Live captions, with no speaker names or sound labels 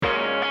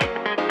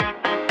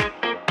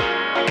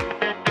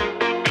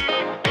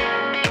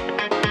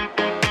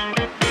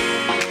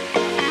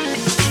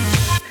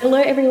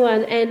Hello,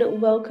 everyone,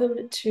 and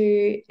welcome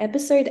to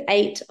episode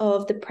 8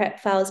 of the Prep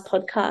Files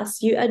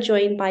podcast. You are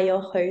joined by your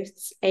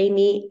hosts,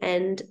 Amy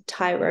and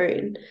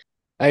Tyrone.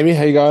 Amy,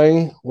 how you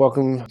going?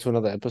 Welcome to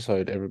another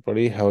episode,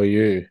 everybody. How are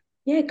you?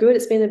 Yeah, good.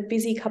 It's been a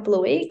busy couple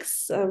of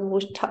weeks.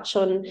 We'll touch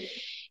on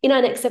in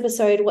our next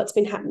episode what's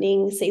been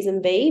happening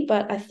season B,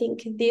 but I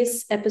think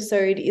this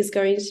episode is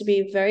going to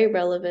be very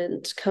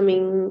relevant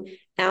coming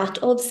out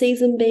of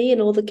season B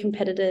and all the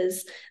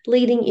competitors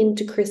leading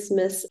into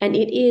Christmas. And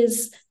it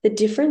is the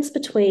difference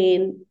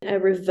between a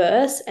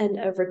reverse and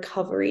a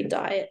recovery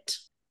diet.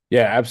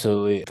 Yeah,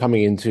 absolutely.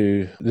 Coming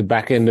into the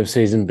back end of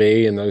season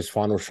B and those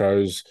final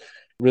shows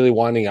really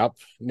winding up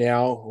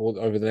now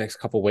over the next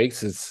couple of weeks.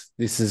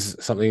 This is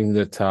something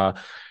that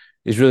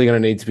is really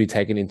going to need to be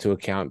taken into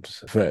account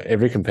for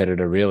every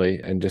competitor, really,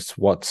 and just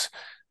what's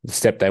the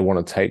step they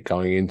want to take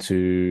going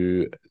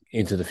into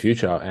the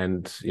future,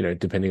 and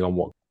depending on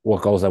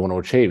what goals they want to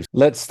achieve.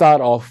 Let's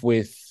start off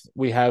with,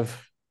 we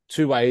have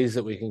two ways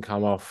that we can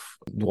come off,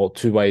 well,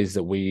 two ways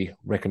that we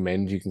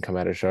recommend you can come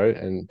out of show,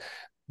 and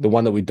the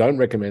one that we don't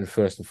recommend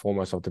first and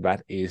foremost off the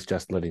bat is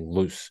just letting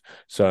loose.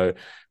 So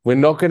we're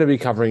not going to be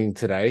covering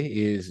today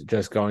is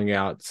just going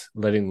out,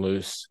 letting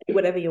loose.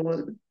 Whatever you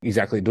want.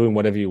 Exactly. Doing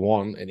whatever you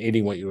want and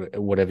eating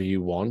whatever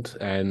you want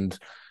and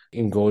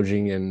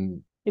indulging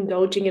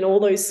in all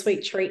those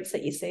sweet treats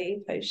that you see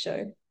post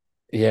show.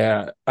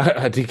 Yeah,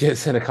 I did get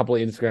sent a couple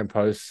of Instagram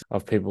posts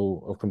of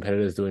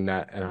competitors doing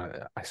that, and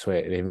I swear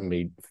it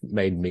even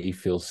made me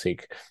feel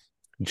sick.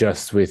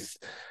 Just with,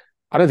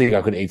 I don't think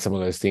I could eat some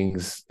of those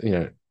things,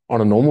 on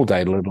a normal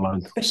day, let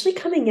alone. Especially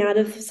coming out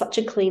of such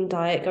a clean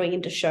diet going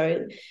into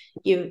show,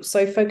 you're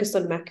so focused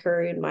on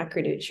macro and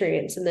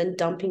micronutrients, and then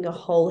dumping a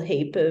whole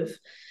heap of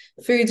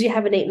foods you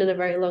haven't eaten in a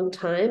very long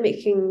time,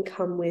 it can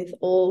come with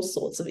all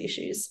sorts of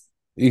issues.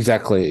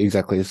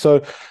 Exactly.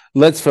 So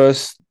let's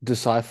first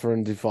decipher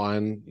and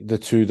define the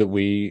two that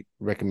we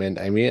recommend,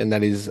 Amy, and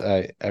that is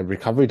a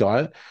recovery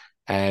diet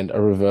and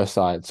a reverse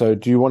diet. So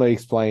do you want to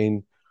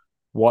explain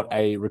what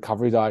a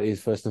recovery diet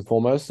is first and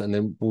foremost, and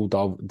then we'll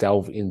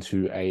delve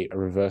into a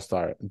reverse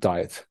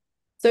diet?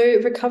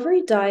 So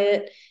recovery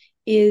diet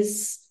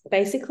is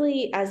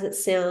basically as it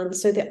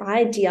sounds. So the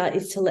idea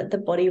is to let the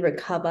body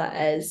recover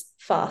as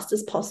fast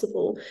as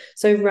possible.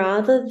 So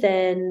rather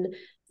than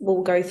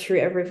we'll go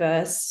through a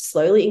reverse,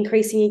 slowly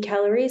increasing your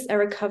calories, a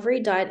recovery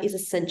diet is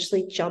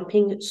essentially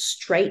jumping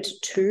straight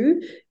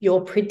to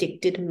your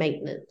predicted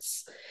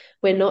maintenance.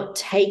 We're not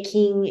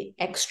taking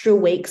extra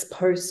weeks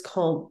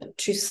post-comp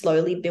to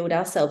slowly build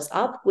ourselves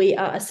up. We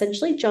are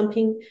essentially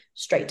jumping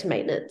straight to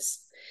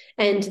maintenance.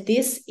 And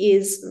this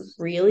is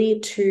really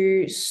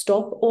to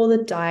stop all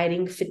the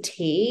dieting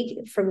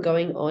fatigue from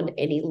going on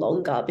any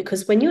longer.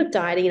 Because when you're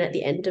dieting at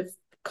the end of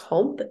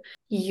comp,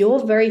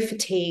 you're very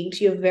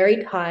fatigued, you're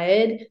very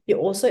tired, your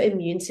also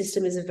immune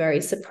system is very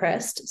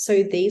suppressed.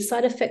 So these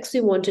side effects we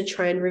want to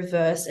try and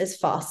reverse as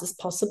fast as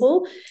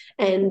possible.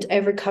 And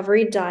a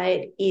recovery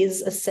diet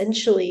is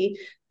essentially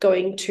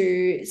going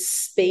to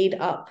speed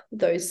up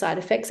those side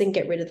effects and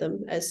get rid of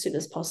them as soon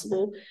as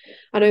possible.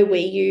 I know we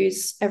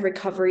use a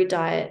recovery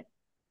diet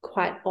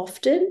quite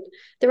often.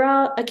 There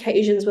are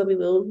occasions where we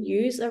will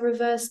use a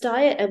reverse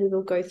diet, and we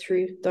will go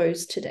through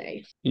those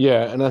today.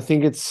 Yeah, and I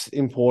think it's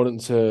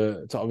important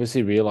to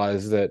obviously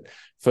realize that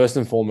first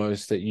and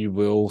foremost that you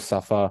will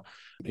suffer,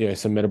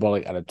 some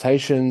metabolic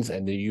adaptations,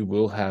 and that you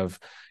will have,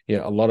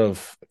 a lot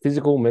of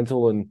physical,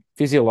 mental, and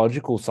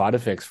physiological side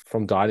effects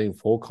from dieting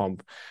for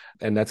comp,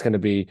 and that's going to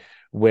be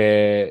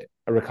where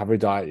a recovery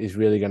diet is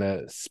really going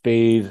to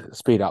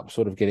speed up,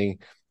 sort of getting,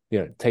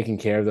 taking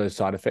care of those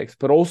side effects,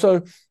 but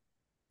also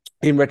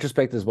in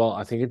retrospect as well,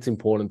 I think it's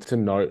important to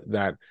note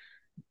that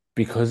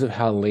because of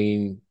how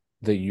lean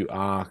that you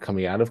are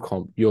coming out of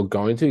comp, you're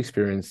going to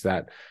experience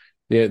that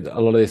a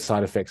lot of these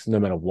side effects no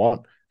matter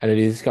what. And it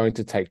is going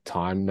to take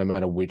time no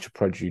matter which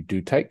approach you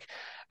do take,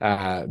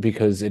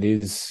 because it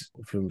is,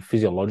 from a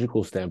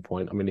physiological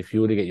standpoint, I mean, if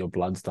you were to get your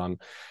bloods done,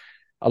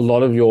 a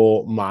lot of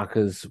your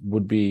markers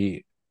would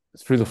be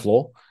through the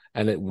floor,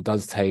 and it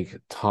does take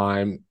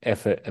time,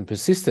 effort, and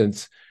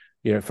persistence,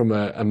 from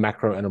a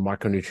macro and a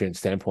micronutrient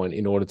standpoint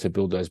in order to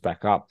build those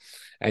back up.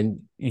 And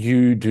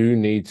you do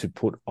need to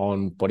put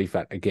on body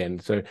fat again.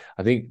 So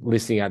I think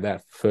listing out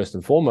that first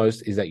and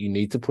foremost is that you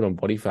need to put on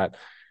body fat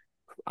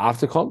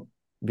after comp,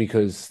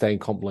 because staying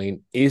comp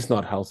lean is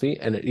not healthy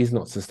and it is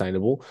not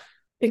sustainable.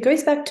 It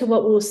goes back to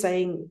what we were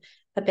saying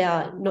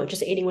about not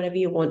just eating whatever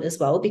you want as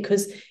well,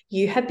 because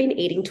you have been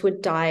eating to a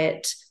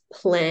diet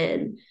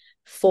plan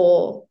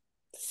for,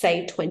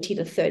 say, 20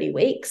 to 30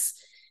 weeks.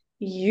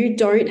 You're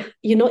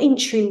not in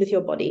tune with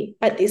your body.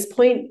 At this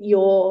point,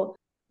 you're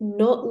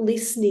not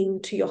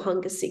listening to your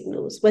hunger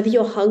signals. Whether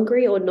you're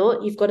hungry or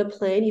not, you've got a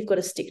plan, you've got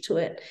to stick to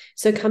it.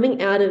 So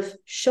coming out of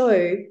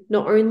show,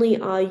 not only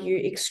are you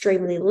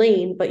extremely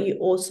lean, but you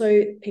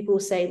also,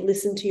 people say,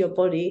 listen to your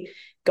body,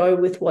 go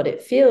with what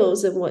it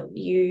feels and what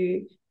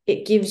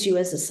it gives you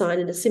as a sign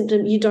and a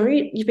symptom. You've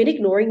been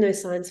ignoring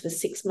those signs for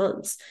 6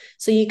 months.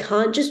 So you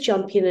can't just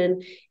jump in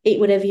and eat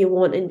whatever you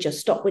want and just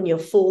stop when you're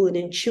full and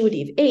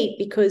intuitive eat,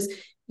 because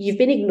you've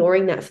been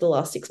ignoring that for the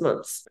last 6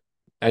 months.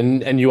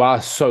 And you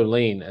are so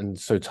lean and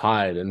so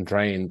tired and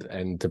drained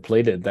and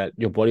depleted that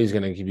your body's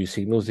going to give you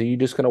signals that you're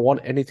just going to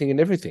want anything and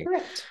everything.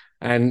 Correct.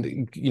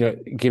 And,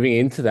 giving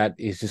into that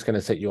is just going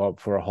to set you up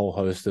for a whole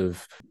host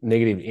of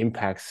negative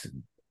impacts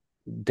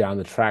down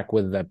the track,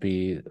 whether that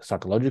be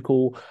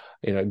psychological,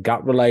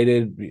 gut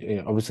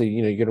related. Obviously,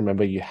 you got to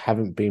remember you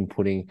haven't been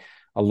putting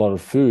a lot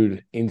of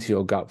food into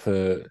your gut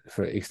for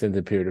an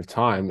extended period of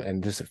time,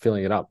 and just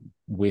filling it up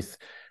with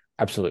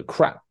absolute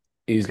crap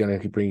is going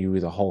to bring you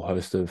with a whole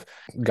host of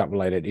gut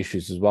related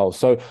issues as well.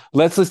 So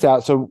let's list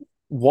out. So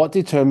what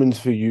determines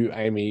for you,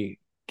 Amy,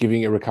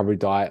 giving a recovery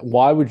diet?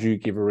 Why would you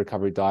give a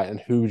recovery diet, and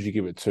who would you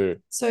give it to?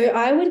 So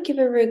I would give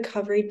a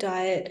recovery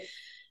diet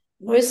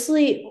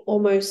mostly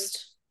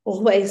almost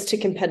always to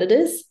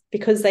competitors,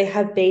 because they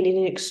have been in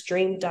an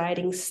extreme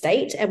dieting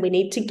state and we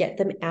need to get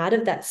them out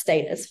of that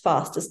state as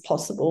fast as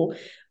possible,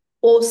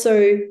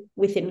 also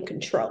within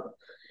control.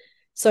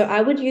 So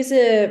I would use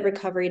a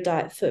recovery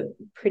diet for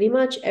pretty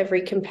much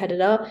every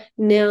competitor.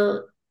 Now,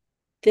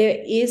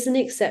 there is an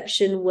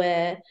exception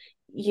where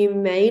you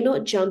may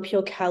not jump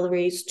your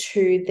calories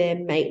to their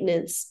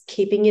maintenance,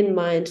 keeping in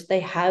mind they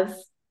have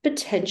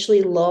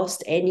potentially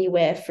lost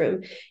anywhere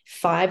from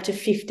 5 to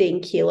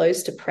 15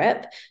 kilos to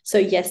prep. So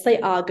yes, they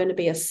are going to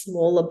be a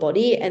smaller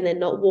body and they're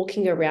not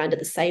walking around at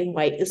the same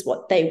weight as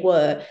what they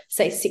were,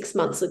 say, 6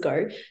 months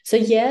ago. So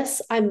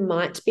yes, I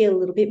might be a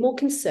little bit more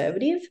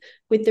conservative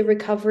with the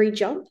recovery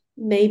jump,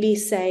 maybe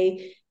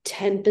say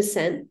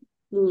 10%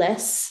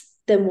 less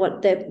than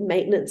what their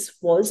maintenance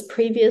was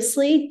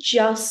previously,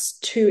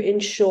 just to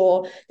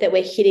ensure that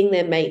we're hitting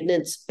their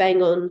maintenance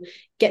bang on,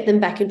 get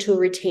them back into a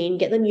routine,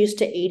 get them used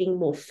to eating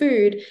more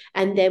food,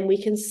 and then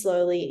we can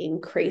slowly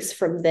increase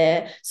from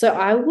there. So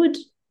I would,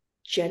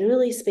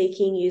 generally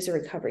speaking, use a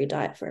recovery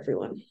diet for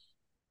everyone.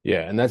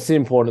 Yeah, and that's the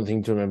important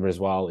thing to remember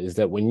as well, is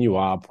that when you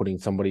are putting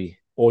somebody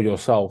or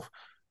yourself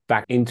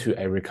back into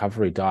a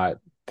recovery diet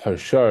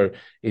post-show,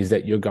 is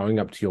that you're going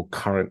up to your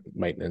current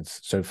maintenance.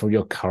 So for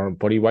your current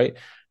body weight,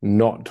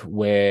 not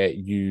where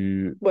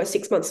you were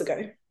 6 months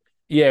ago.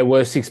 Yeah,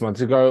 were 6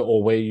 months ago,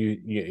 or where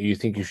you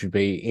think you should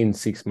be in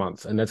 6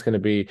 months. And that's going to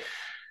be,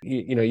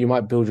 you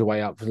might build your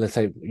way up. Let's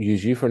say,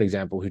 use you for an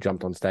example, who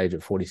jumped on stage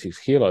at 46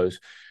 kilos.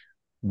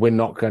 We're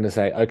not going to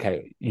say,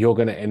 okay, you're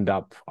going to end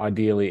up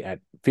ideally at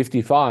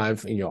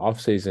 55 in your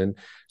off season.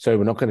 So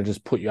we're not going to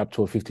just put you up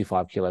to a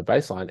 55 kilo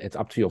baseline. It's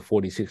up to your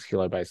 46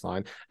 kilo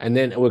baseline. And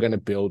then we're going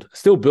to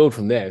still build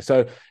from there.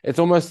 So it's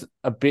almost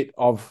a bit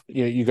of,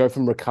 you go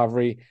from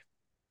recovery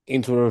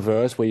into a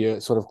reverse, where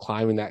you're sort of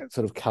climbing that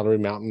sort of calorie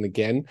mountain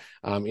again,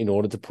 in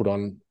order to put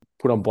on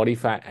body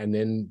fat and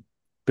then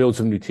build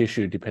some new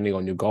tissue, depending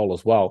on your goal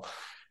as well.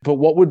 But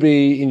what would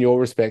be, in your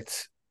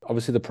respect,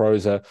 obviously the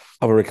pros of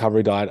a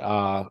recovery diet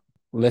are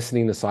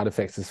lessening the side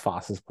effects as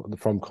fast as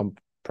from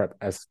prep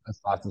as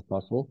fast as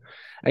possible,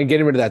 and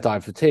getting rid of that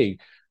diet fatigue.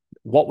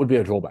 What would be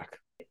a drawback?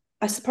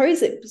 I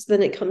suppose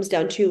then it comes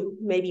down to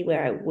maybe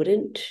where I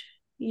wouldn't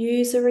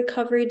use a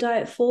recovery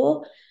diet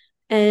for.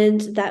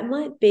 And that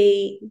might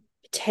be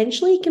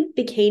potentially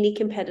a bikini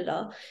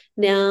competitor.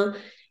 Now,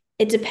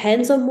 it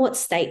depends on what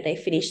state they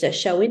finished their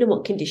show in and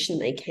what condition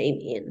they came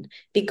in,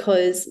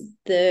 because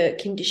the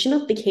condition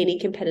of bikini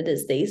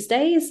competitors these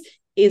days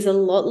is a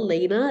lot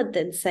leaner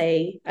than,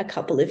 say, a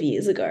couple of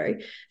years ago.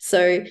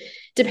 So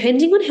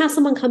depending on how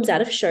someone comes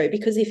out of show,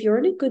 because if you're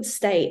in a good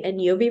state and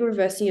you'll be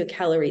reversing your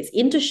calories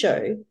into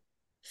show,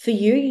 for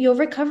you, your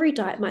recovery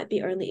diet might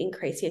be only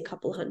increasing a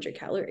couple hundred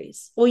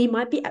calories, or you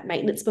might be at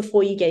maintenance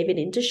before you gave it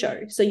into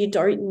show. So you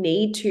don't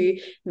need to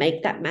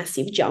make that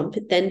massive jump.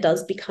 It then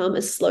does become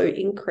a slow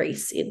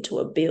increase into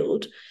a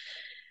build.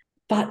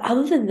 But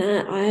other than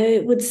that, I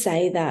would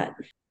say that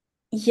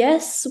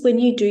yes, when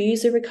you do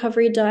use a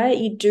recovery diet,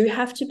 you do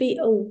have to be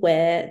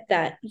aware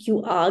that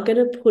you are going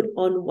to put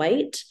on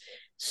weight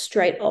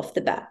straight off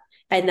the bat.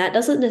 And that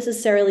doesn't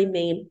necessarily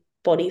mean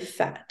body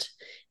fat.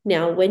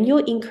 Now, when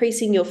you're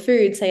increasing your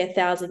food, say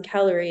 1,000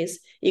 calories,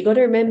 you got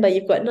to remember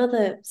you've got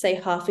another, say,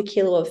 half a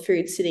kilo of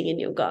food sitting in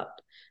your gut.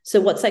 So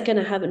what's that going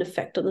to have an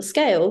effect on the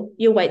scale?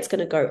 Your weight's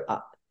going to go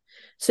up.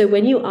 So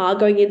when you are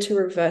going into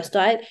a reverse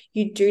diet,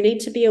 you do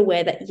need to be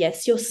aware that,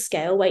 yes, your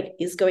scale weight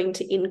is going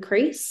to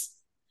increase,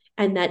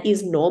 and that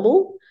is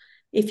normal.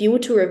 If you were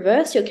to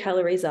reverse your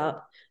calories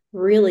up,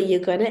 really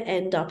you're going to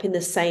end up in the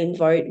same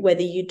boat,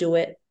 whether you do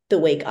it the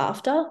week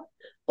after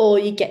or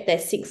you get there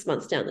 6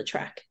 months down the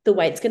track. The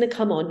weight's going to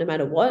come on no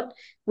matter what.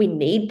 We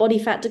need body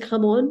fat to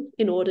come on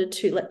in order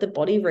to let the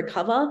body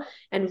recover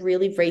and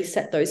really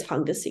reset those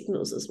hunger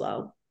signals as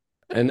well.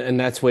 And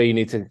that's where you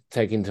need to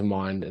take into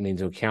mind and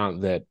into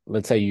account that,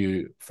 let's say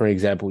you, for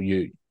example,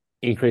 you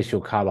increase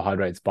your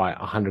carbohydrates by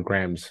 100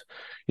 grams,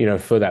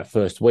 for that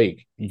first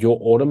week, you're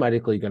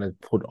automatically going to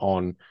put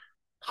on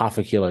half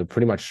a kilo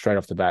pretty much straight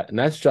off the bat. And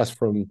that's just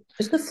from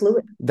the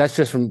fluid. That's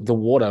just from the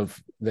water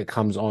that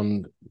comes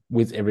on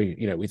with every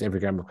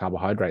gram of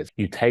carbohydrates.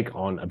 You take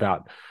on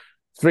about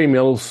 3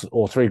 mils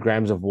or 3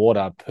 grams of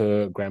water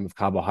per gram of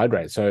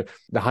carbohydrate. So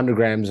the 100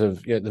 grams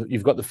of,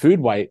 you've got the food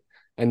weight,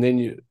 And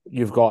then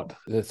you've got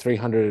the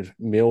 300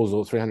 mils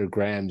or 300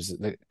 grams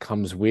that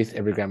comes with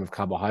every gram of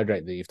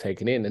carbohydrate that you've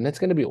taken in. And that's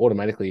going to be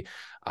automatically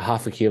a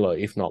half a kilo,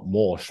 if not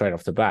more, straight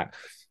off the bat.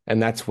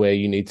 And that's where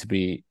you need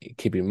to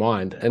keep in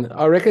mind. And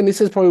I reckon this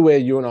is probably where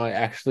you and I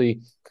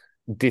actually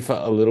differ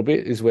a little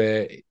bit, is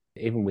where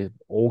even with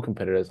all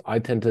competitors, I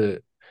tend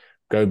to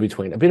go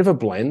between a bit of a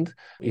blend,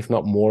 if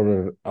not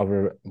more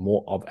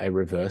of a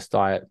reverse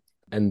diet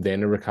and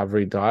then a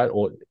recovery diet,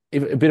 or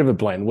a bit of a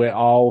blend where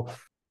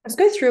let's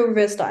go through a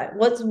reverse diet.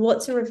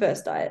 What's a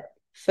reverse diet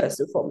first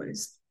and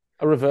foremost?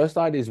 A reverse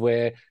diet is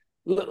where,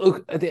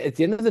 look, at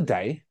the end of the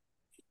day,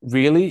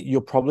 really,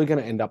 you're probably going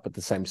to end up at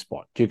the same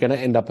spot. You're going to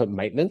end up at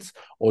maintenance,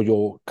 or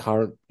your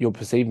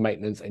perceived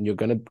maintenance, and you're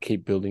going to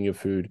keep building your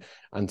food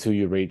until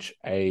you reach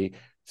a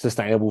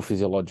sustainable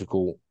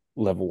physiological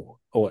level,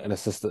 or a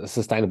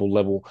sustainable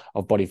level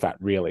of body fat,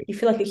 really. You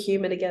feel like a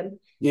human again.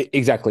 Yeah,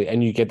 exactly.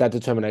 And you get that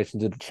determination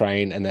to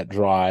train and that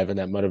drive and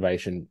that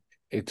motivation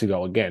to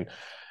go again.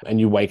 And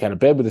you wake out of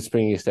bed with a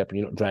spring in your step, and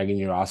you're not dragging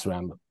your ass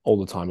around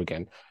all the time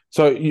again.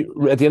 So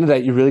at the end of the day,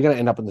 you're really going to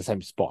end up in the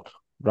same spot,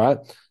 right?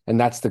 And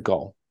that's the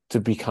goal,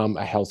 to become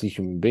a healthy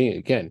human being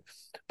again.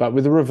 But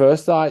with a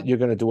reverse diet, you're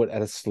going to do it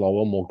at a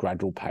slower, more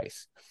gradual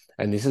pace.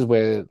 And this is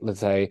where, let's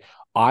say,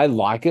 I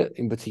like it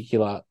in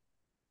particular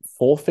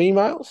for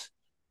females,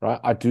 right?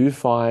 I do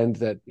find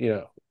that,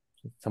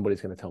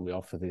 somebody's going to tell me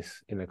off for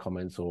this in the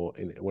comments or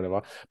in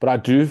whatever, but I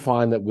do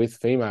find that with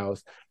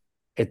females,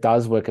 it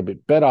does work a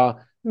bit better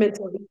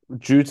mentally,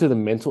 due to the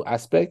mental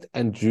aspect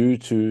and due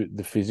to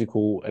the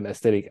physical and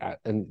aesthetic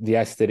and the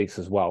aesthetics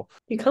as well.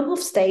 You come off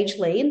stage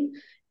lean,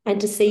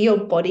 and to see your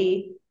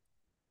body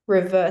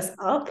reverse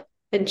up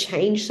and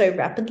change so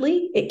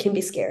rapidly, it can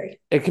be scary.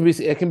 It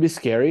can be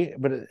scary,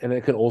 but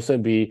it can also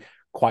be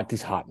quite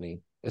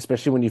disheartening,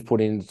 especially when you've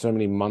put in so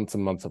many months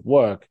and months of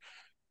work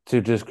to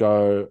just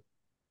go,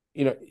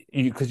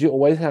 because you're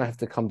always going to have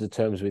to come to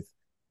terms with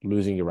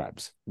losing your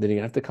abs. Then you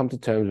have to come to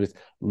terms with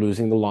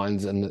losing the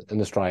lines and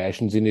the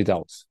striations in your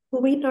delts.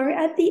 Well, we know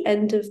at the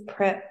end of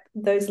prep,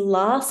 those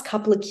last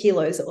couple of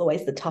kilos are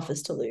always the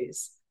toughest to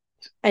lose.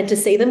 And to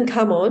see them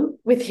come on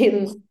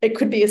within, it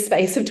could be a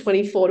space of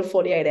 24 to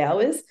 48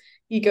 hours,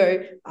 you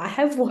go, I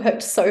have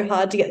worked so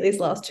hard to get these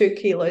last 2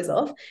 kilos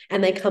off,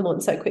 and they come on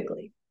so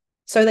quickly.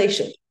 So they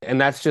should. And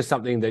that's just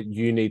something that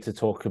you need to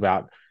talk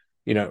about,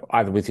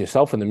 either with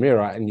yourself in the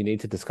mirror, and you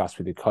need to discuss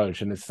with your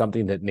coach. And it's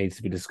something that needs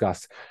to be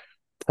discussed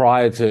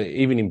prior to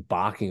even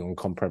embarking on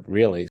comp prep,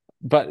 really.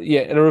 But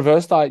yeah, in a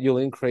reverse diet, you'll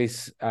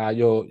increase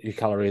your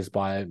calories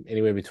by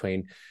anywhere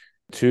between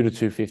 2 to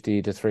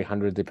 250 to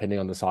 300, depending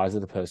on the size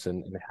of the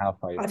person and how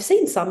far. I've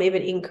seen some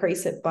even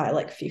increase it by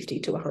like 50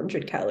 to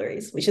 100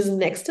 calories, which is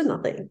next to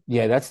nothing.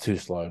 Yeah, that's too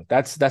slow.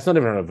 That's not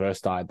even a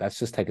reverse diet. That's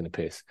just taking the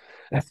piss.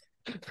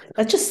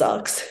 That just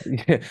sucks.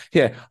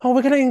 Yeah. Oh,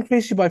 we're going to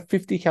increase you by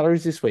 50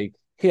 calories this week.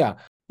 Here.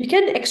 You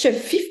get an extra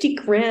 50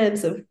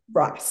 grams of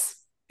rice.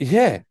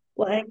 Yeah.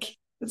 Like,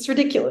 it's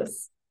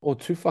ridiculous. Or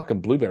 2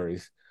 fucking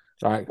blueberries.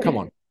 All right, come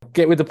on.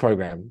 Get with the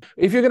program.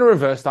 If you're going to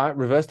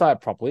reverse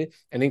diet properly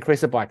and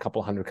increase it by a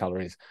couple hundred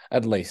calories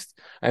at least.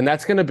 And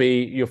that's going to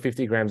be your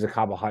 50 grams of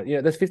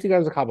carbohydrate. That's 50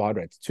 grams of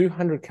carbohydrates.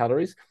 200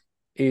 calories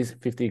is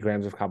 50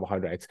 grams of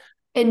carbohydrates.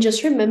 And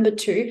just remember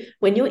too,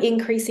 when you're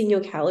increasing your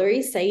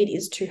calories, say it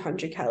is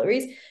 200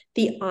 calories,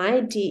 the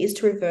idea is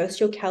to reverse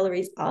your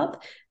calories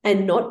up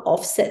and not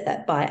offset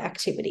that by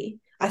activity.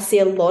 I see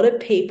a lot of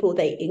people,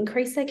 they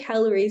increase their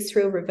calories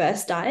through a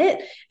reverse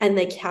diet and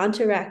they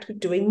counteract with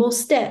doing more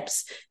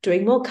steps,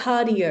 doing more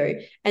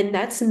cardio. And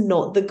that's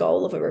not the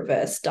goal of a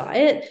reverse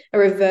diet. A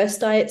reverse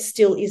diet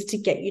still is to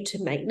get you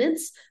to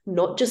maintenance,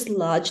 not just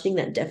largening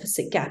that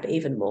deficit gap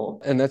even more.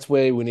 And that's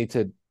where we need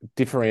to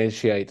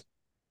differentiate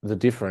the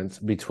difference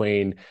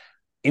between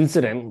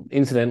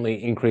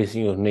incidentally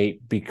increasing your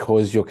NEAT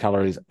because your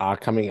calories are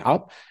coming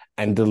up,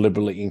 and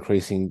deliberately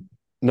increasing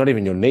not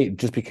even your NEAT,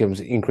 just becomes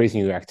increasing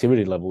your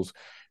activity levels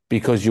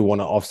because you want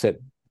to offset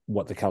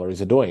what the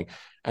calories are doing.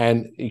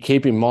 And you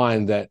keep in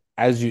mind that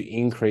as you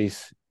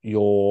increase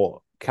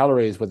your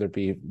calories, whether it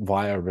be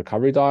via a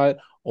recovery diet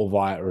or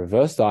via a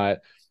reverse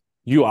diet,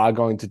 you are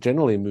going to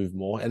generally move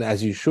more, and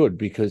as you should,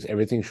 because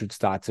everything should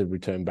start to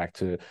return back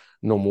to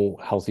normal,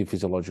 healthy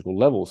physiological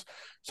levels.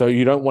 So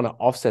you don't want to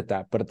offset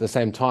that, but at the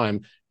same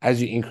time,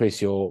 as you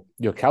increase your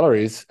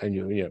calories and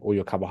or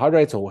your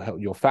carbohydrates or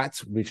your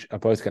fats, which are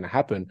both going to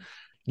happen,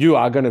 you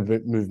are going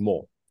to move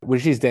more,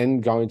 which is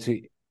then going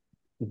to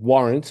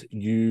warrant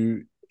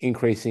you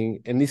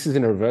increasing. And this is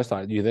in a reverse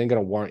diet. You're then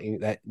going to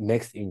warrant that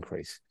next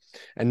increase,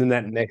 and then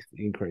that next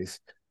increase.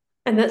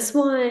 And that's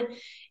why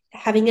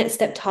having that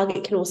step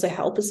target can also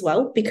help as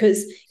well,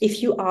 because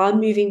if you are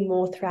moving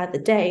more throughout the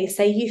day,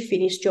 say you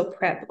finished your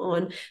prep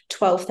on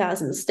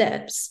 12,000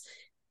 steps,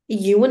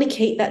 you want to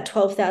keep that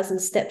 12,000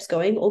 steps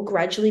going or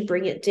gradually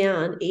bring it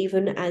down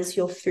even as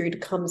your food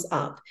comes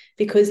up.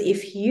 Because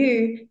if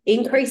you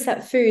increase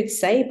that food,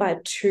 say by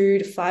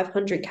 200 to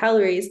 500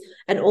 calories,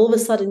 and all of a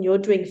sudden you're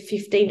doing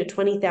 15 to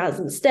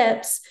 20,000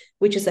 steps,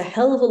 which is a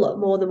hell of a lot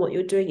more than what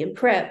you're doing in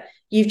prep,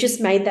 you've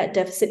just made that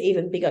deficit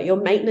even bigger. Your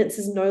maintenance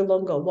is no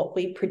longer what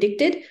we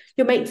predicted.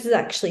 Your maintenance is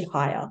actually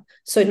higher.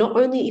 So not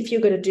only if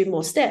you're going to do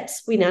more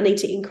steps, we now need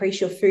to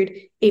increase your food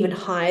even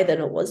higher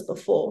than it was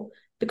before,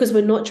 because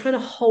we're not trying to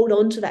hold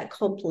on to that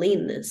comp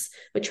leanness.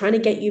 We're trying to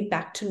get you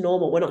back to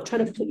normal. We're not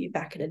trying to put you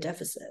back in a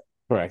deficit.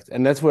 Correct.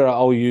 And that's where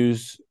I'll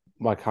use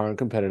my current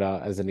competitor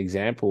as an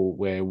example,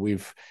 where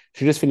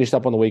she just finished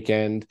up on the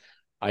weekend.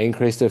 I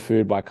increased her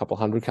food by a couple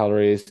hundred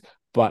calories,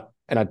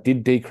 and I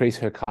did decrease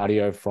her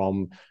cardio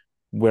from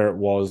where it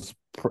was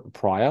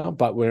prior,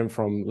 but went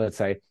from, let's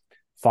say,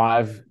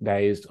 5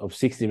 days of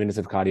 60 minutes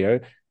of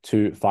cardio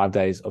to 5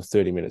 days of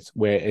 30 minutes,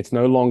 where it's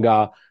no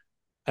longer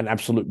an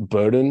absolute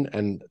burden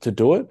and to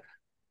do it,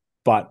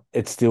 but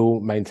it's still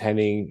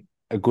maintaining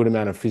a good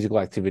amount of physical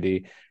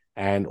activity.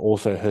 And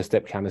also her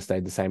step counter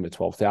stayed the same at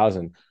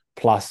 12,000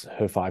 plus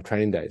her 5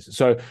 training days.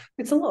 So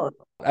it's a lot.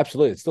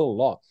 Absolutely. It's still a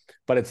lot,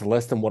 but it's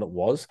less than what it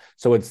was.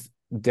 So it's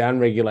down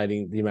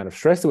regulating the amount of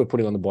stress that we're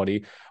putting on the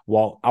body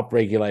while up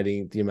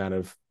regulating the amount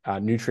of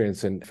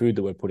nutrients and food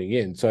that we're putting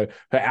in. So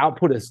her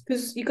output is...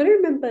 Because you've got to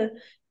remember,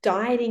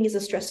 dieting is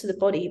a stress to the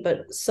body,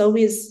 but so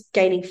is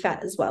gaining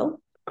fat as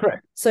well.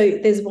 Correct. So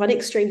there's one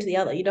extreme to the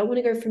other. You don't want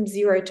to go from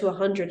 0 to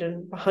 100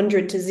 and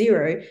 100 to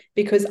 0,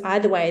 because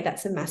either way,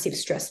 that's a massive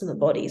stress on the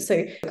body.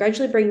 So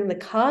gradually bringing the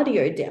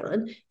cardio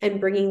down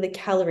and bringing the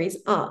calories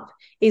up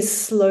is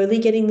slowly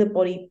getting the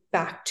body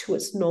back to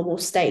its normal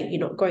state. You're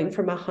not going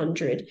from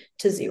 100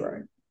 to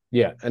 0.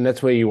 Yeah. And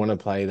that's where you want to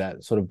play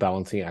that sort of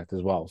balancing act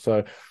as well.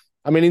 So,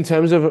 I mean, in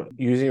terms of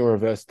using a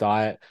reverse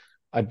diet,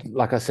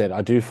 like I said,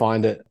 I do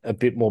find it a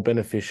bit more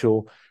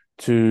beneficial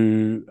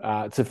to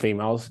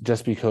females,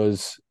 just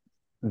because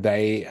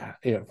they,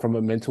 from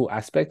a mental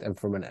aspect and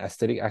from an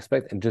aesthetic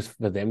aspect, and just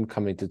for them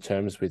coming to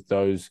terms with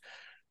those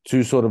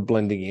two sort of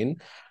blending in.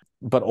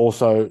 But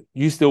also,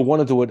 you still want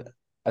to do it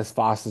as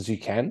fast as you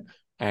can,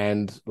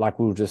 and like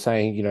we were just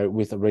saying,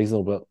 with a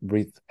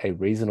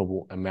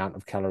reasonable amount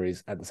of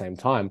calories at the same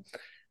time.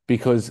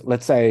 Because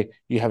let's say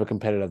you have a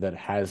competitor that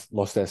has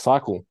lost their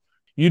cycle,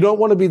 you don't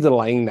want to be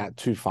delaying that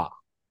too far,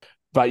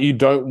 but you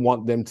don't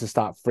want them to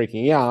start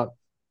freaking out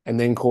and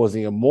then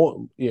causing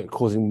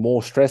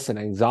more stress and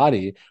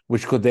anxiety,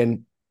 which could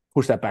then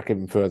push that back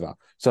even further.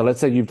 So let's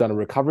say you've done a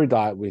recovery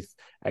diet with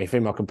a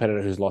female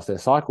competitor who's lost their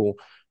cycle.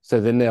 So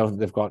then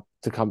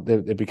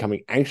they're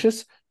becoming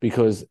anxious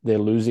because they're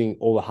losing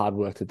all the hard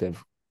work that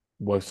they've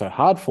worked so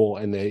hard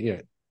for, and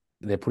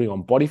they're putting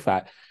on body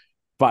fat.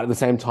 But at the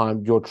same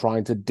time, you're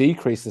trying to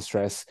decrease the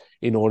stress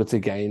in order to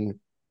gain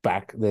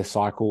back their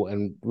cycle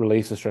and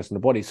release the stress in the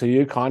body. So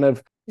you kind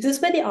of... This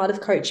is where the art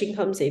of coaching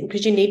comes in,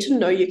 because you need to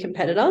know your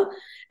competitor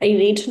and you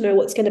need to know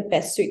what's going to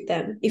best suit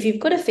them. If you've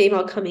got a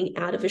female coming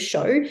out of a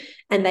show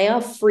and they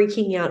are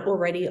freaking out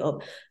already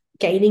of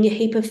gaining a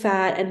heap of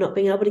fat and not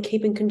being able to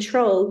keep in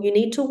control, you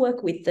need to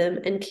work with them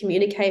and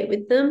communicate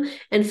with them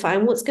and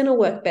find what's going to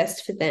work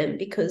best for them.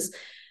 Because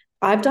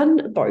I've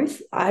done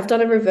both. I've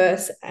done a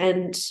reverse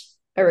and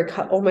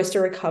almost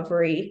a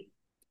recovery,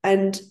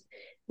 and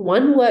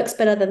one works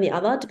better than the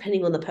other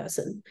depending on the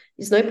person.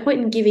 There's no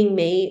point in giving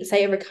me,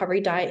 say, a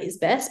recovery diet is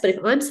best, but if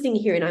I'm sitting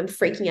here and I'm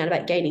freaking out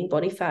about gaining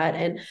body fat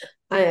and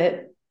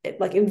I'm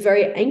a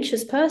very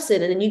anxious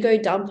person, and then you go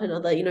dump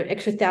another,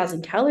 extra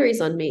 1,000 calories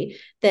on me,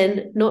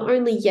 then not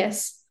only,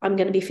 yes, I'm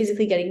going to be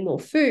physically getting more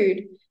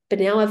food, but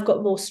now I've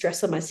got more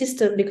stress on my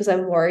system because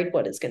I'm worried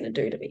what it's going to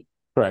do to me.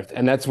 Correct.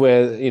 And that's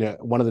where,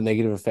 one of the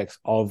negative effects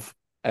of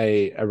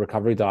a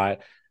recovery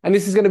diet, and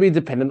this is going to be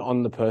dependent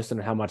on the person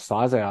and how much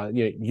size they are.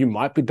 You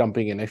might be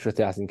dumping an extra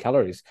 1,000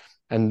 calories,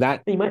 and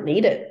that you might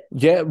need it.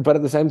 Yeah, but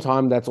at the same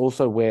time, that's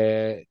also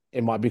where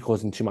it might be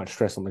causing too much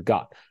stress on the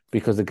gut,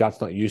 because the gut's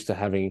not used to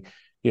having,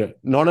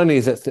 not only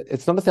is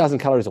it's not 1,000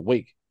 calories a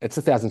week, it's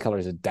 1,000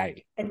 calories a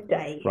day. A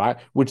day, right?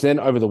 Which then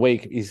over the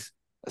week is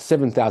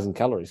 7,000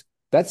 calories.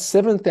 That's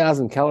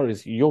 7,000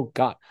 calories your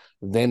gut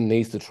then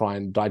needs to try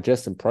and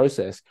digest and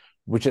process,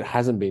 which it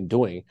hasn't been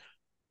doing.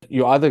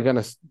 You're either going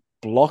to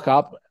block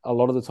up a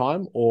lot of the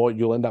time, or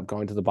you'll end up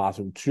going to the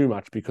bathroom too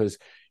much because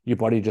your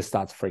body just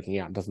starts freaking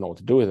out and doesn't know what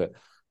to do with it.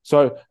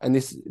 So, and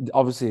this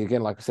obviously,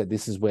 again, like I said,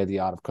 this is where the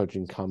art of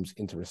coaching comes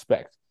into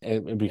respect,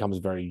 and it becomes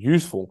very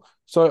useful.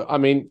 So, I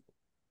mean,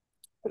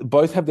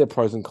 both have their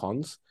pros and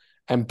cons,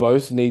 and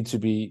both need to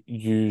be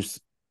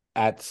used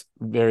at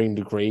varying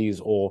degrees,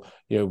 or,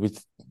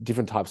 with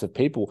different types of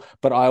people.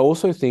 But I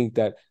also think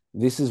that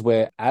this is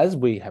where, as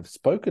we have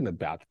spoken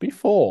about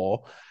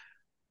before,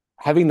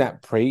 having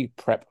that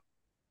pre-prep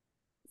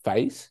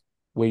phase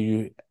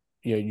where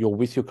you're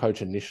with your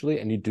coach initially,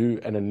 and you do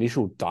an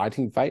initial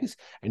dieting phase,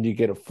 and you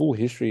get a full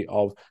history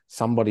of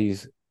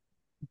somebody's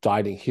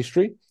dieting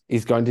history,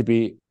 is going to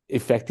be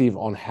effective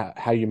on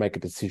how you make a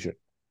decision.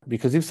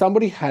 Because if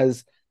somebody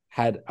has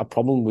had a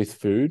problem with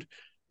food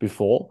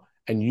before,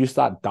 and you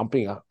start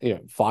dumping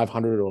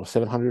 500 or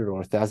 700 or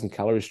 1,000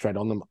 calories straight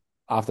on them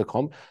after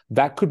comp,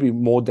 that could be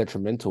more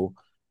detrimental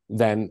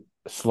than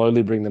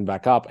slowly bring them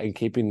back up and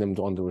keeping them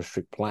on the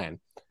restrict plan.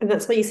 And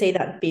that's where you see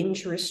that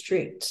binge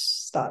restrict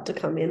start to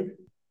come in.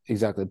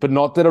 Exactly. But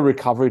not that a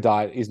recovery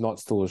diet is not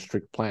still a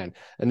strict plan.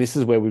 And this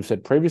is where we've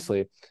said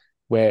previously,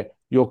 where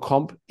your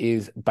comp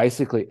is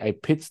basically a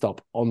pit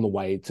stop on the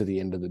way to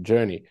the end of the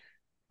journey,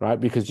 right?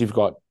 Because you've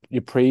got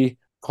your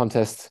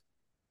pre-contest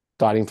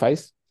dieting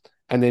phase,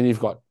 and then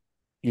you've got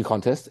your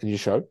contest and your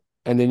show,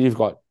 and then you've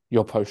got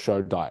your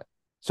post-show diet.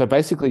 So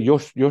basically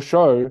your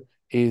show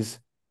is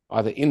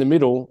either in the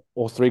middle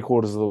or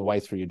 3/4 of the way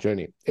through your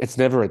journey. It's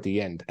never at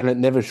the end, and it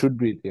never should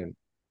be at the end.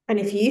 And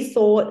if you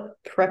thought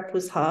prep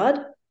was hard,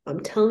 I'm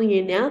telling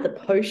you now, the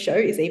post show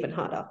is even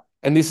harder.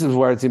 And this is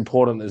where it's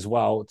important as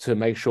well to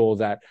make sure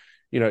that,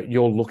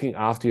 you're looking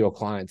after your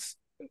clients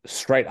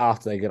straight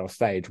after they get off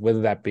stage,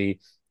 whether that be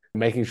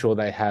making sure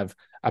they have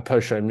a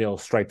post-show meal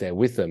straight there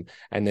with them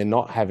and they're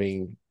not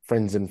having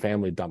friends and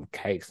family dump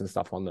cakes and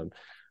stuff on them.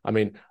 I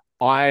mean,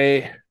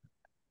 I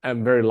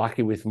am very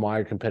lucky with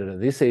my competitor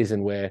this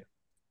season where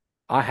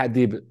I had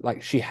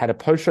she had a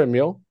post-show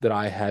meal that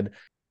I had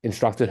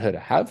instructed her to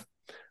have,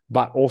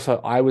 but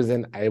also I was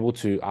then able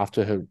to,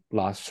 after her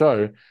last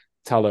show,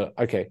 tell her,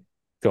 okay,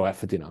 go out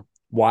for dinner.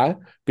 Why?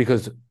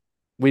 Because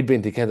we'd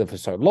been together for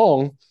so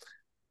long.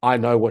 I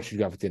know what she'd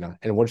go for dinner.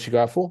 And what did she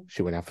go out for?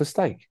 She went out for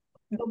steak.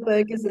 The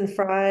burgers and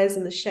fries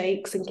and the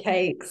shakes and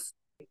cakes.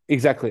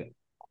 Exactly.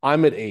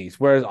 I'm at ease.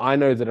 Whereas I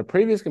know that a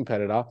previous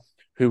competitor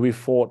who we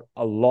fought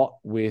a lot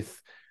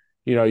with,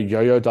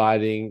 yo-yo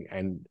dieting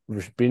and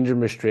binge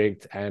and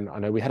restrict. And I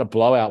know we had a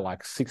blowout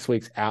like 6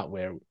 weeks out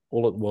where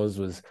all it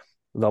was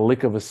the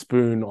lick of a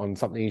spoon on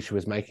something she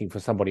was making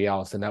for somebody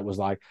else. And that was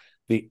like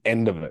the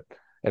end of it.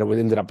 And it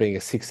ended up being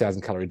a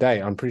 6,000 calorie day.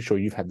 I'm pretty sure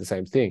you've had the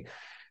same thing.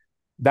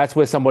 That's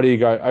where somebody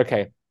go,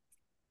 okay,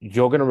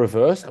 you're going to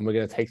reverse and we're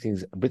going to take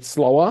things a bit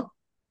slower,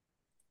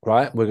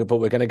 right? But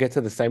we're going to get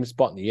to the same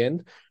spot in the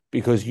end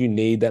because you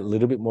need that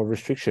little bit more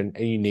restriction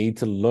and you need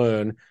to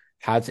learn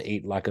how to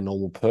eat like a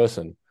normal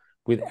person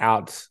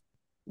without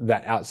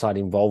that outside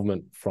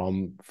involvement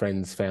from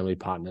friends, family,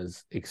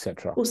 partners,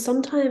 etc. Well,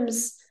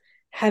 sometimes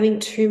having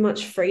too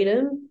much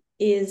freedom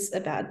is a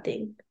bad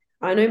thing.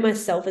 I know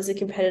myself as a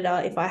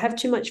competitor, if I have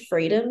too much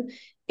freedom,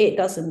 it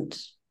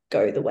doesn't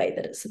go the way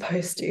that it's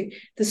supposed to.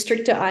 The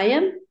stricter I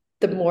am,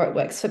 the more it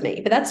works for me.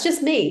 But that's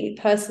just me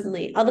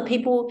personally. Other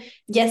people,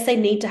 yes, they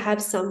need to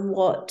have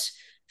somewhat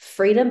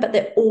freedom, but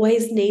there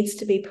always needs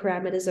to be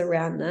parameters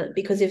around that.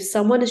 Because if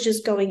someone is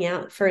just going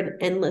out for an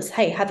endless,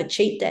 hey, have a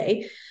cheat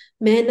day,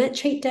 man, that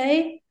cheat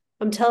day,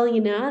 I'm telling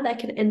you now, that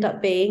can end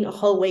up being a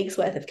whole week's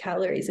worth of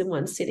calories in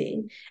one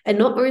sitting. And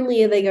not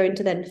only are they going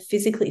to then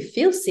physically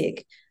feel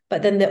sick,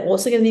 but then they're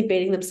also going to be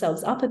beating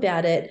themselves up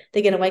about it.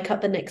 They're going to wake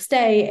up the next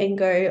day and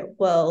go,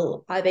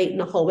 well, I've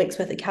eaten a whole week's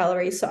worth of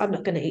calories, so I'm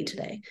not going to eat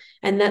today.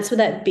 And that's where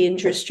that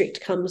binge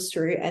restrict comes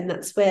through. And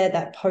that's where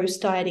that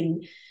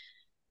post-dieting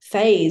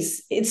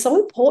phase, it's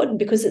so important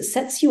because it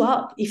sets you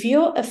up. If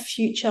you're a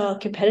future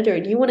competitor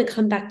and you want to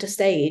come back to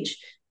stage,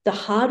 the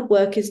hard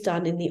work is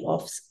done in the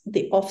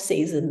off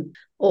season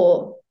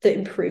or the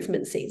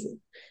improvement season.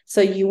 So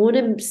you want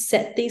to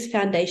set these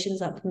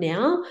foundations up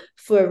now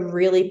for a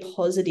really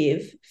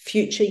positive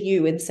future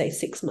you in, say,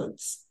 6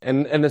 months.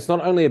 And it's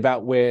not only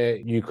about where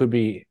you could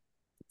be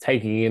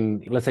taking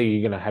in, let's say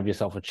you're going to have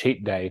yourself a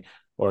cheat day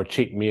or a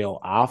cheat meal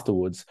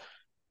afterwards.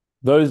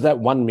 That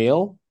one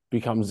meal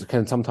can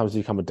sometimes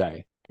become a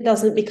day. It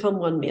doesn't become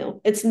one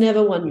meal. It's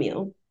never one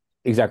meal.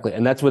 Exactly.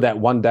 And that's where that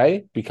one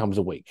day becomes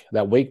a week.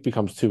 That week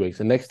becomes 2 weeks.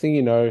 The next thing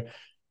you know,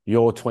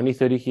 you're 20,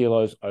 30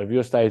 kilos over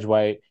your stage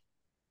weight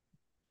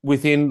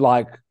within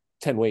like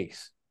 10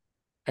 weeks.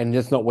 And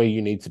that's not where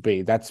you need to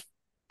be. That's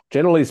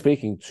generally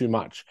speaking too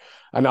much.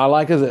 And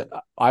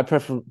I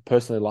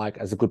personally like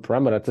as a good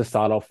parameter to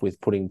start off with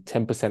putting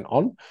 10%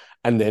 on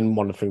and then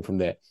monitoring from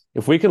there.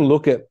 If we can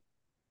look at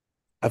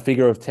a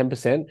figure of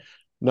 10%,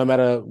 no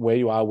matter where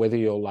you are, whether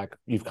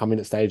you've come in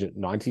at stage at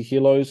 90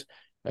 kilos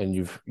and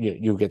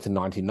you'll get to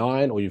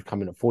 99, or you've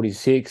come in at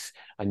 46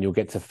 and you'll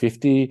get to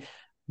 50,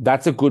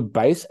 that's a good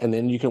base. And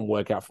then you can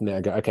work out from there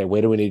and go, okay,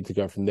 where do we need to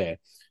go from there?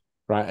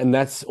 Right. And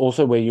that's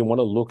also where you want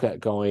to look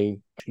at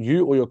going,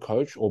 you or your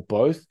coach or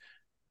both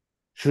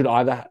should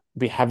either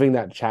be having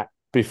that chat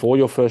before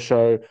your first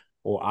show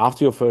or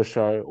after your first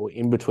show or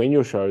in between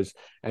your shows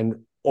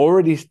and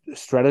already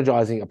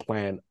strategizing a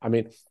plan. I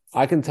mean,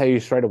 I can tell you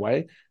straight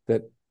away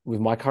that with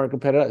my current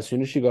competitor, as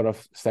soon as she got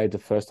off stage the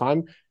first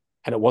time,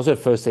 and it was her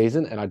first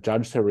season, and I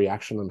judged her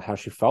reaction on how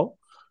she felt,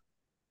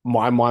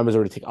 my mind was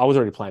already I was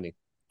already planning.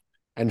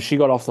 And she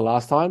got off the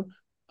last time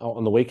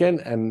on the weekend,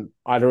 and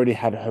I'd already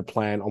had her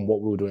plan on what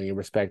we were doing in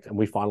respect, and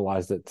we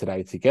finalized it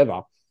today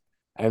together.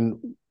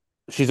 And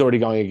she's already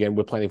going again.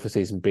 We're planning for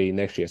season B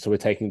next year. So we're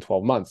taking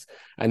 12 months.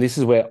 And this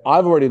is where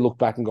I've already looked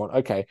back and gone,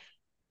 okay,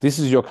 this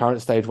is your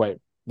current stage weight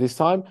this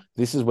time.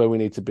 This is where we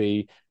need to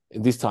be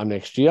this time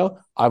next year.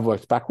 I've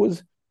worked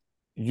backwards.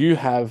 You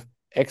have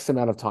X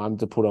amount of time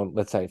to put on,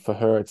 let's say for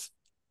her, it's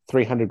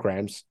 300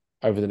 grams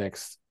over the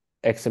next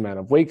X amount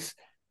of weeks,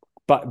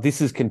 but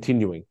this is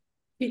continuing.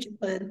 Future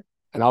plan.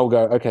 And I'll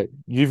go, okay,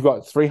 you've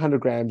got 300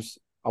 grams.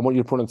 I want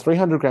you to put on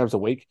 300 grams a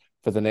week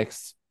for the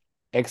next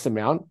X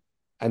amount.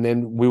 And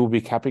then we will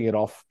be capping it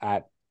off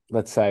at,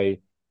 let's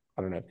say,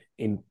 I don't know,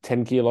 in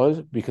 10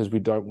 kilos because we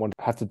don't want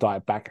to have to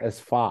diet back as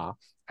far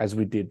as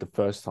we did the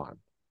first time.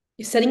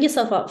 You're setting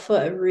yourself up for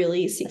a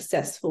really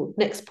successful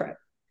next prep,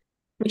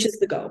 which is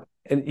the goal.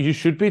 And you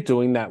should be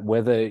doing that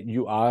whether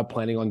you are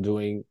planning on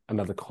doing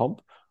another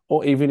comp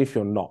or even if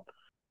you're not.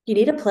 You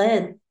need a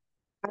plan,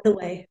 either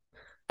way.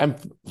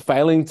 And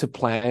failing to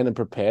plan and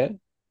prepare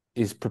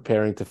is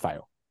preparing to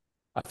fail.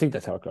 I think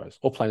that's how it goes,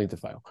 or planning to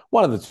fail.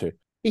 One of the two.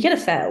 You're going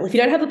to fail. If you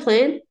don't have a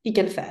plan, you're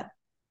going to fail.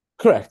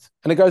 Correct.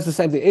 And it goes the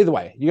same thing. Either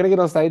way, you're going to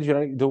get on stage, you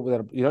don't do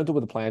it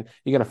with a plan,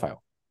 you're going to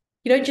fail.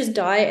 You don't just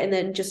diet and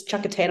then just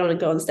chuck a tan on and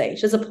go on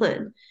stage. There's a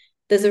plan.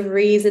 There's a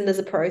reason, there's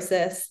a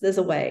process, there's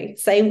a way.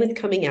 Same with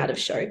coming out of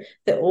show.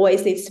 There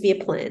always needs to be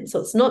a plan. So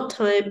it's not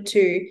time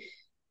to,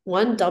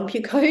 one, dump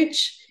your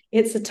coach.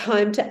 It's a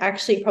time to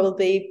actually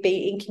probably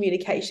be in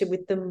communication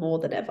with them more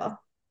than ever.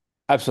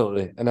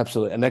 Absolutely. And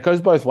that goes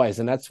both ways.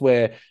 And that's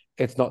where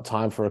it's not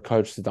time for a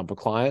coach to dump a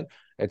client.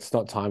 It's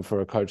not time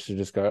for a coach to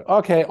just go,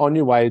 okay, on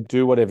your way,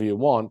 do whatever you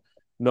want.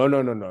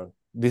 No.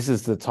 This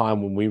is the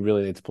time when we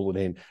really need to pull it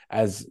in.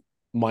 As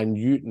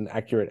minute and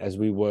accurate as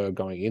we were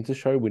going into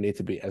show, we need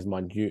to be as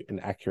minute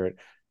and accurate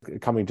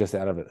coming just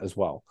out of it as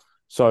well.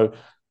 So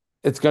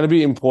it's going to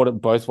be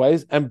important both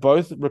ways, and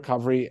both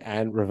recovery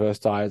and reverse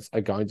diets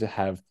are going to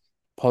have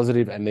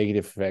positive and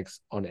negative effects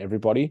on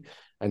everybody.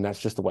 And that's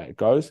just the way it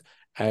goes.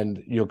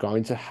 And you're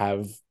generally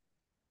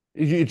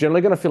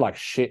going to feel like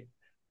shit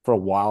for a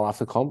while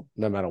after comp,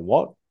 no matter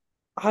what.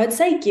 I'd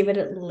say give it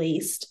at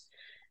least,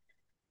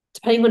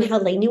 depending on how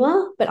lean you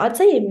are, but I'd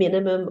say a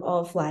minimum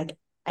of like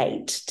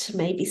 8 to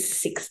maybe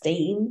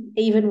 16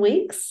 even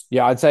weeks.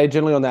 Yeah, I'd say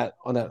generally on that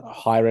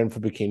higher end for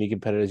bikini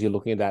competitors, you're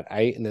looking at that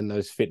 8, and then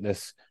those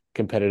fitness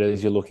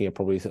competitors, you're looking at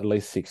probably at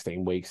least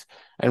 16 weeks.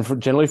 And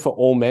generally for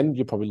all men,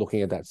 you're probably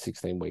looking at that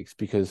 16 weeks,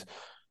 because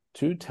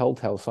 2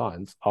 telltale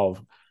signs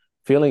of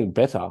feeling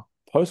better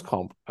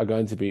post-comp are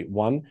going to be,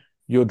 1,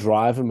 your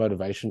drive and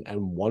motivation and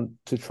want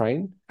to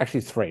train.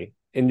 Actually 3,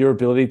 in your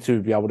ability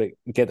to be able to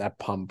get that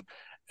pump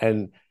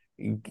and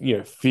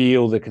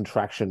feel the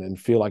contraction and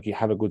feel like you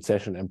have a good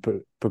session and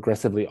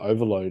progressively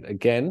overload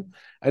again.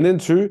 And then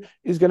 2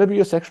 is going to be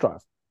your sex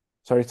drive.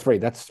 Sorry, 3.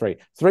 That's 3.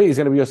 3 is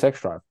going to be your sex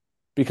drive,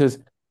 because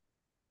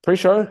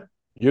pre-show,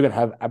 you're going to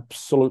have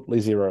absolutely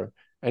 0.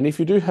 And if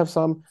you do have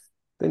some,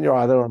 then you're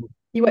either on...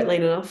 You weren't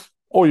lean enough.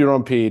 Or you're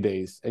on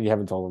PEDs and you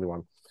haven't told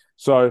anyone.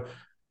 So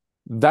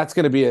that's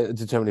going to be a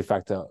determining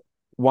factor.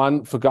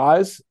 1, for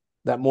guys,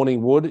 that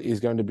morning wood is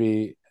going to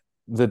be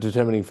the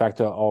determining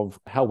factor of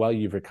how well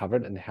you've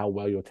recovered and how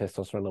well your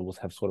testosterone levels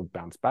have sort of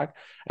bounced back.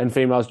 And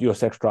females, your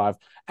sex drive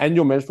and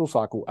your menstrual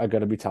cycle are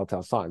going to be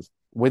telltale signs.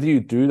 Whether you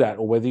do that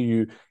or whether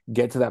you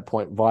get to that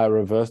point via a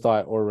reverse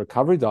diet or a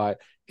recovery diet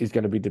is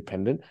going to be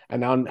dependent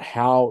and on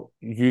how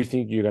you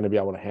think you're going to be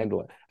able to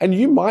handle it. And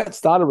you might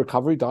start a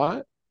recovery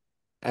diet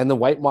and the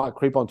weight might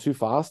creep on too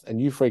fast and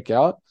you freak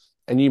out,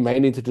 and you may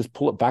need to just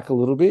pull it back a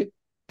little bit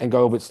and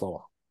go a bit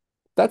slower.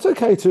 That's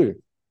okay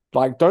too.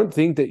 Like, don't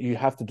think that you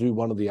have to do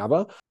one or the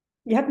other.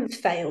 You haven't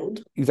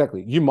failed.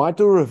 Exactly. You might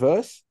do a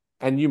reverse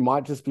and you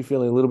might just be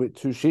feeling a little bit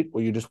too shit,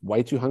 or you're just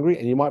way too hungry,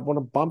 and you might want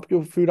to bump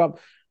your food up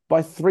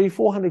by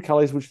 300-400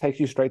 calories, which takes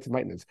you straight to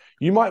maintenance.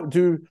 You might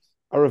do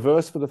a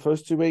reverse for the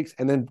first 2 weeks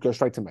and then go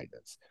straight to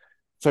maintenance.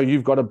 So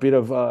you've got a bit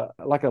of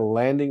like a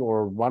landing or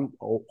a run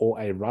or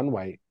a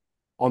runway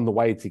on the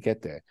way to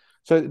get there.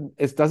 So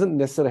it doesn't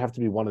necessarily have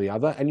to be one or the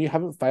other, and you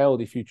haven't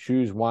failed if you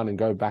choose one and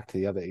go back to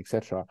the other,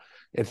 etc.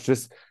 It's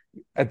just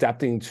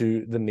adapting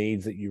to the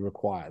needs that you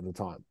require at the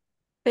time.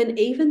 And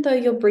even though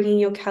you're bringing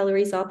your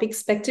calories up,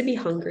 expect to be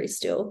hungry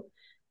still.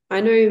 I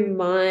know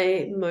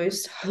my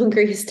most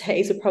hungriest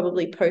days are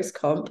probably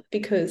post-comp,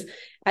 because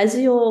as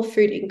your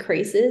food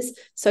increases,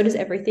 so does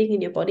everything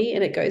in your body,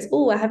 and it goes,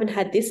 oh, I haven't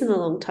had this in a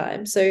long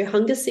time. So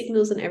hunger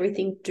signals and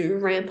everything do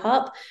ramp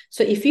up.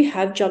 So if you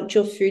have jumped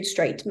your food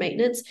straight to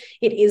maintenance,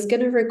 it is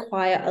going to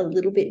require a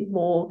little bit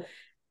more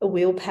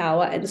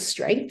willpower and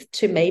strength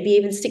to maybe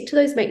even stick to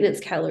those maintenance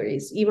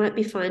calories. You might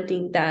be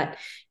finding that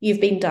you've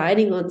been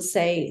dieting on,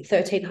 say,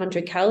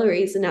 1,300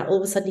 calories, and now all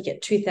of a sudden you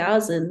get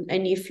 2,000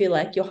 and you feel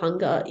like your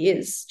hunger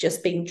is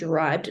just being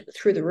derived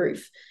through the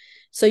roof.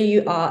 So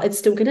it's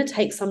still going to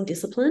take some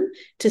discipline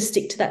to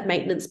stick to that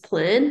maintenance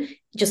plan.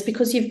 Just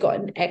because you've got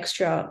an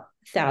extra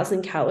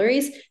 1,000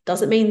 calories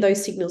doesn't mean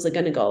those signals are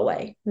going to go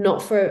away,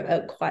 not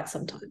for quite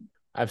some time.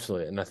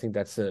 Absolutely. And I think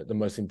that's the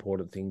most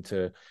important thing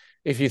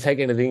if you take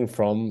anything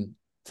from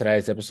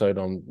today's episode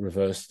on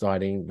reverse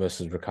dieting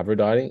versus recovery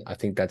dieting, I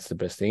think that's the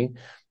best thing,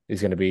 is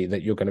going to be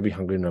that you're going to be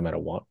hungry no matter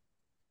what.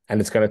 And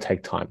it's going to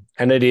take time.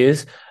 And it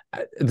is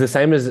the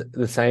same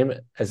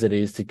as it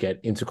is to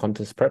get into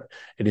contest prep.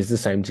 It is the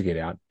same to get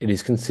out. It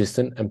is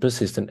consistent and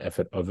persistent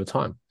effort over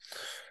time.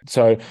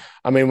 So,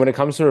 I mean, when it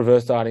comes to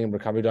reverse dieting and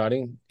recovery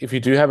dieting, if you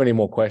do have any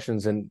more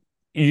questions and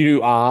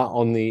you are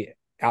on the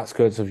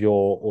outskirts of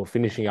or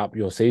finishing up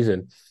your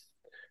season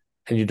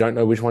and you don't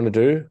know which one to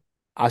do,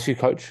 ask your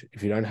coach.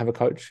 If you don't have a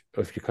coach,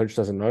 or if your coach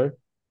doesn't know,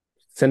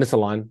 send us a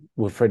line.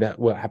 We're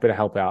happy to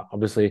help out.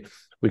 Obviously,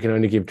 we can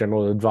only give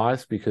general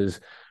advice because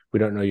we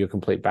don't know your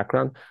complete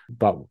background,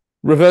 but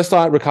Reverse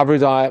diet, recovery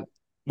diet,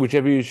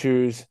 whichever you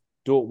choose,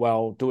 do it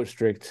well, do it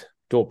strict,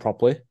 do it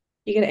properly.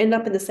 You're going to end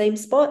up in the same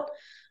spot.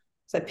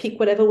 So pick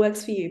whatever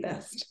works for you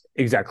best.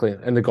 Exactly.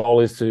 And the goal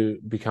is to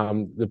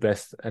become the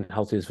best and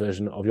healthiest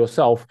version of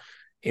yourself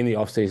in the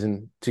off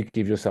season to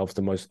give yourself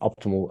the most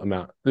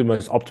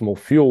optimal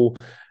fuel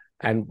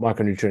and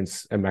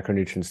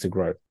macronutrients to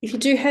grow. If you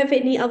do have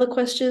any other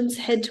questions,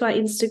 head to our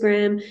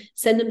Instagram,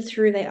 send them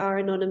through. They are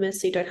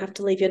anonymous, so you don't have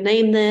to leave your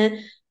name there.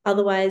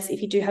 Otherwise,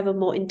 if you do have a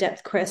more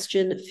in-depth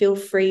question, feel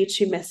free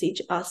to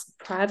message us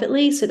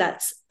privately. So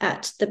that's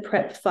at the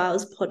Prep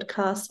Files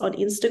Podcast on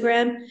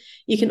Instagram.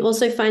 You can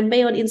also find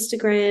me on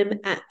Instagram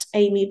at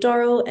Amy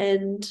Dorrell,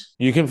 and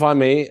you can find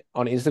me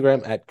on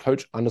Instagram at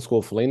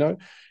coach_Folino.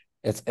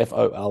 It's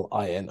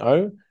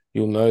Folino.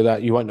 You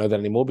won't know that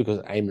anymore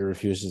because Amy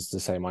refuses to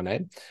say my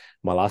name,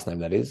 my last name,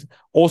 that is.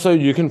 Also,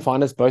 you can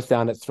find us both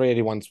down at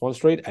 381 Swan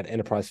Street at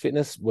Enterprise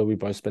Fitness, where we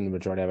both spend the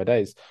majority of our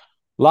days.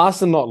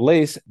 Last and not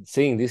least,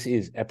 seeing this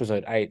is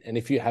episode 8, and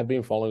if you have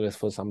been following us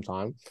for some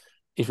time,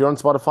 if you're on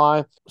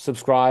Spotify,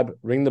 subscribe,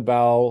 ring the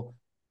bell,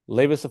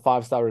 leave us a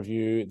 5-star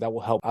review. That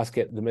will help us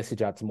get the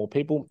message out to more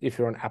people. If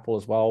you're on Apple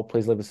as well,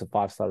 please leave us a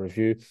 5-star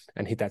review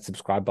and hit that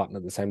subscribe button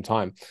at the same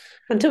time.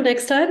 Until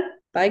next time,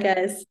 bye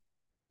guys.